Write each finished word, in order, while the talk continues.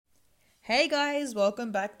Hey guys,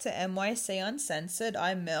 welcome back to NYC Uncensored.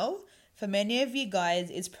 I'm Mel. For many of you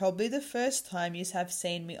guys, it's probably the first time you have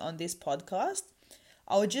seen me on this podcast.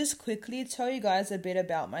 I'll just quickly tell you guys a bit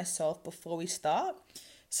about myself before we start.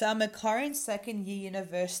 So I'm a current second year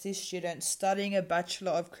university student studying a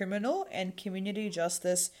Bachelor of Criminal and Community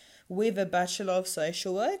Justice with a Bachelor of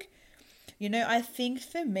Social Work. I think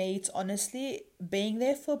for me, it's honestly being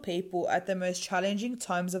there for people at the most challenging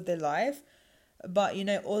times of their life, but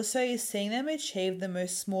also seeing them achieve the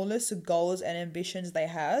most smallest goals and ambitions they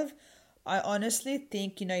have. I honestly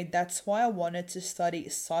think that's why I wanted to study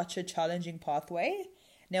such a challenging pathway.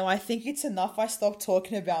 Now I think it's enough I stop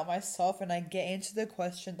talking about myself and I get into the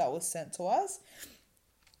question that was sent to us.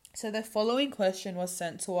 So the following question was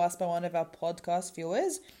sent to us by one of our podcast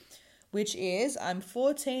viewers, which is: I'm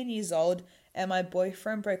 14 years old and my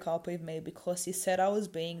boyfriend broke up with me because he said I was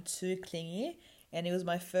being too clingy and it was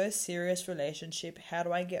my first serious relationship. How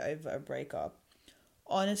do I get over a breakup?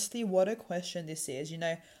 Honestly, what a question this is.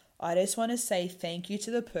 I just want to say thank you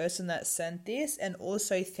to the person that sent this, and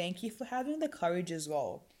also thank you for having the courage as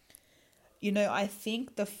well. I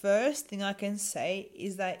think the first thing I can say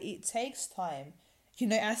is that it takes time.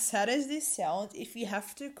 As sad as this sounds, if you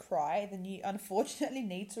have to cry, then you unfortunately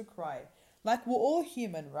need to cry. Like, we're all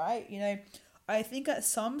human, right? I think at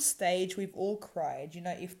some stage we've all cried,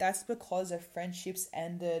 if that's because of friendships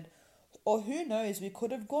ended, or who knows, we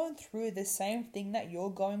could have gone through the same thing that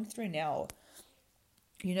you're going through now.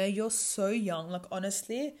 You're so young. Like,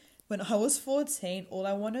 honestly, when I was 14, all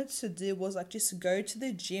I wanted to do was just go to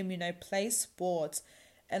the gym, play sports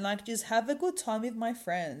and just have a good time with my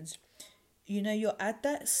friends. You're at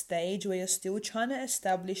that stage where you're still trying to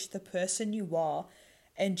establish the person you are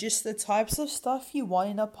and just the types of stuff you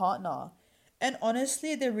want in a partner. And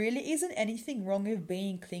honestly, there really isn't anything wrong with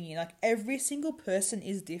being clingy. Every single person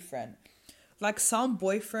is different. Some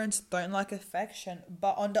boyfriends don't like affection,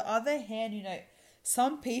 but on the other hand,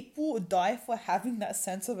 some people die for having that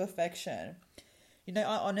sense of affection. I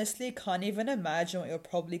honestly can't even imagine what you're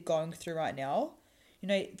probably going through right now.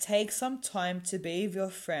 Take some time to be with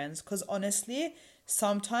your friends, because honestly,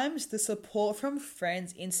 sometimes the support from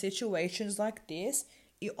friends in situations like this,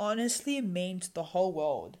 it honestly means the whole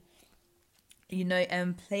world.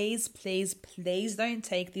 And please, please, please don't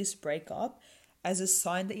take this breakup as a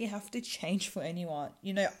sign that you have to change for anyone.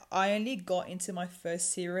 I only got into my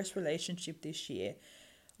first serious relationship this year.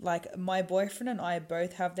 My boyfriend and I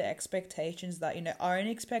both have the expectations that, I don't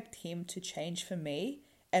expect him to change for me,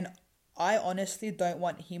 and I honestly don't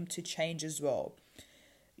want him to change as well.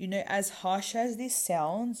 As harsh as this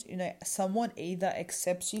sounds, someone either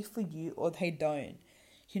accepts you for you or they don't.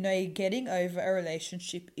 Getting over a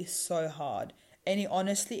relationship is so hard. And it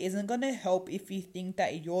honestly isn't going to help if you think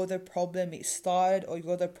that you're the problem it started or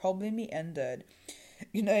you're the problem it ended.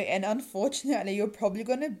 And unfortunately, you're probably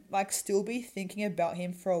going to still be thinking about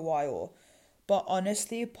him for a while. But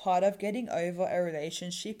honestly, part of getting over a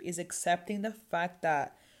relationship is accepting the fact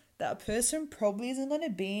that that person probably isn't going to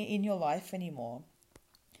be in your life anymore.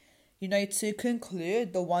 To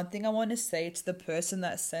conclude, the one thing I want to say to the person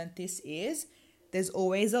that sent this is: there's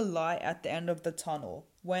always a light at the end of the tunnel.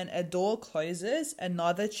 When a door closes,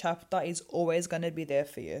 another chapter is always going to be there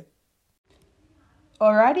for you.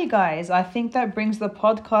 Alrighty guys, I think that brings the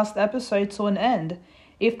podcast episode to an end.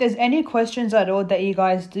 If there's any questions at all that you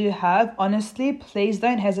guys do have, honestly, please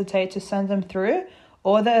don't hesitate to send them through.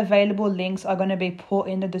 All the available links are going to be put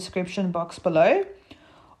in the description box below.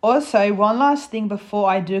 Also, one last thing before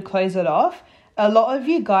I do close it off. A lot of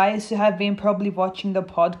you guys who have been probably watching the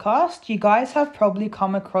podcast, you guys have probably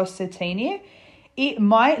come across Satini. It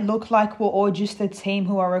might look like we're all just a team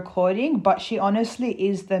who are recording, but she honestly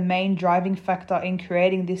is the main driving factor in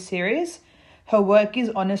creating this series. Her work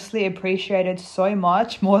is honestly appreciated so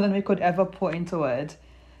much, more than we could ever put into words.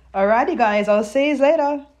 Alrighty guys, I'll see you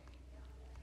later.